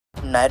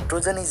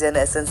Nitrogen is an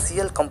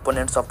essential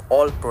component of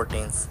all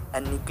proteins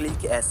and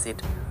nucleic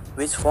acid,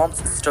 which forms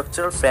the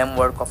structural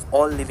framework of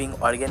all living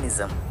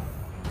organisms.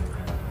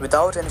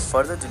 Without any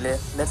further delay,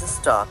 let us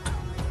start.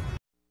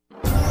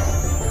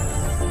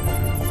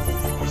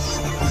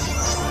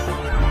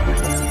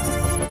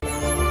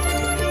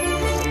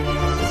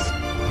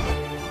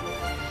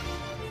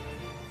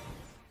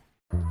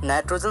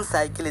 Nitrogen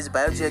cycle is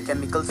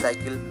biogeochemical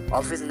cycle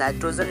of which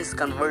nitrogen is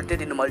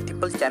converted into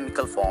multiple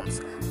chemical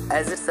forms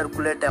as it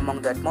circulates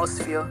among the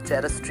atmosphere,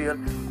 terrestrial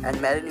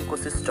and marine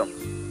ecosystem.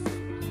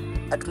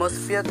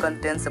 Atmosphere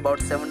contains about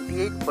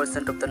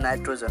 78% of the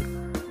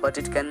nitrogen, but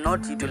it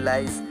cannot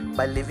utilize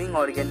by living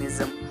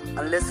organism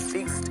unless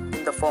fixed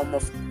in the form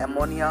of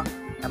ammonia,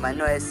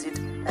 amino acid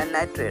and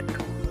nitrate.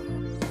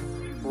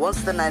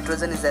 Once the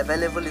nitrogen is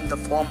available in the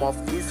form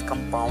of these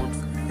compounds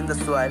in the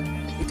soil,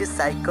 it is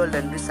cycled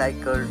and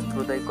recycled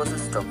through the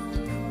ecosystem.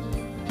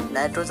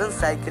 Nitrogen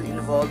cycle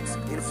involves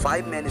in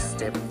 5 main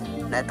steps: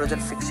 nitrogen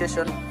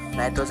fixation,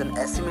 nitrogen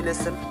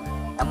assimilation,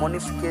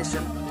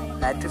 ammonification,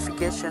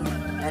 nitrification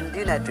and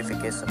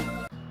denitrification.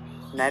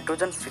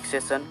 Nitrogen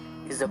fixation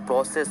is a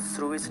process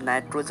through which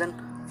nitrogen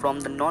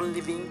from the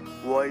non-living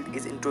world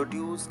is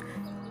introduced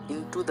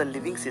into the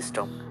living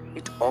system.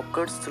 It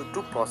occurs through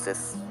two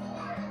processes: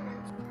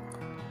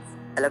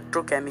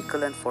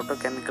 electrochemical and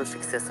photochemical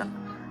fixation.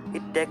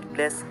 It takes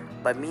place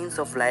by means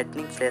of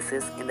lightning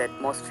flashes in the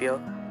atmosphere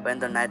when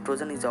the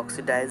nitrogen is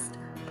oxidized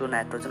to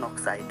nitrogen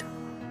oxide.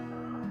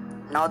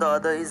 Now the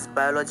other is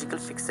biological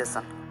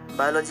fixation.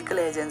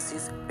 Biological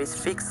agencies which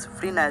fix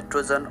free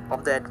nitrogen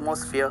of the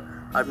atmosphere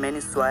are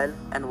many soil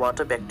and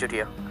water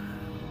bacteria.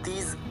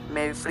 These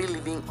may be free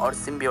living or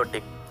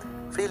symbiotic.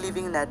 Free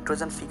living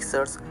nitrogen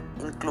fixers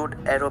include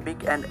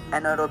aerobic and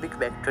anaerobic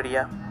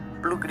bacteria,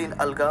 blue-green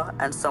alga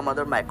and some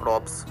other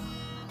microbes.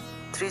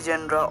 3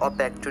 genera of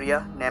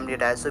bacteria, namely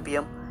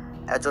Rhizobium,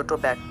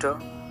 Azotobacter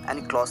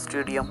and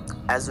Clostridium,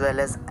 as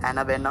well as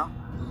Anabaena,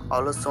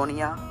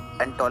 Allosonia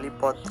and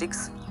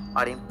Tolipothrix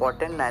are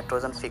important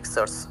nitrogen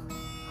fixers.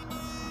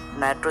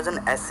 Nitrogen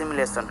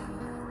assimilation.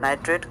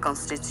 Nitrate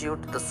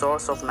constitute the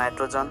source of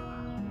nitrogen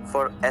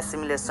for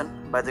assimilation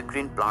by the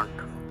green plant.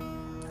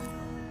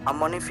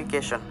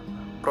 Ammonification.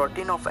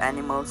 Protein of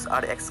animals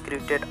are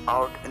excreted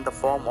out in the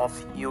form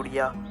of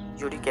urea,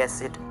 uric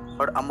acid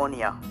or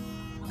ammonia.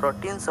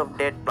 Proteins of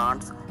dead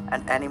plants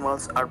and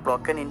animals are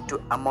broken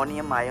into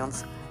ammonium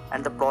ions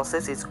and the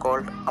process is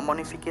called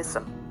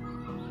ammonification.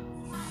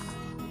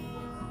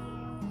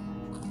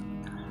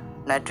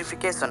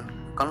 Nitrification.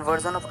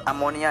 Conversion of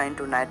ammonia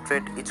into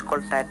nitrate is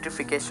called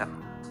nitrification.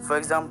 For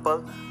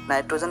example,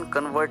 nitrogen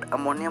convert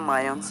ammonium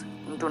ions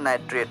into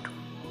nitrate.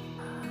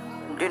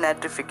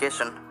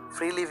 Denitrification.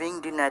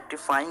 Free-living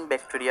denitrifying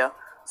bacteria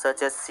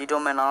such as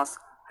Pseudomonas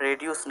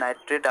reduce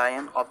nitrate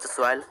ion of the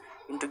soil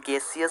into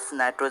gaseous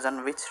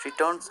nitrogen which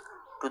returns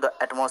to the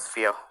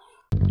atmosphere.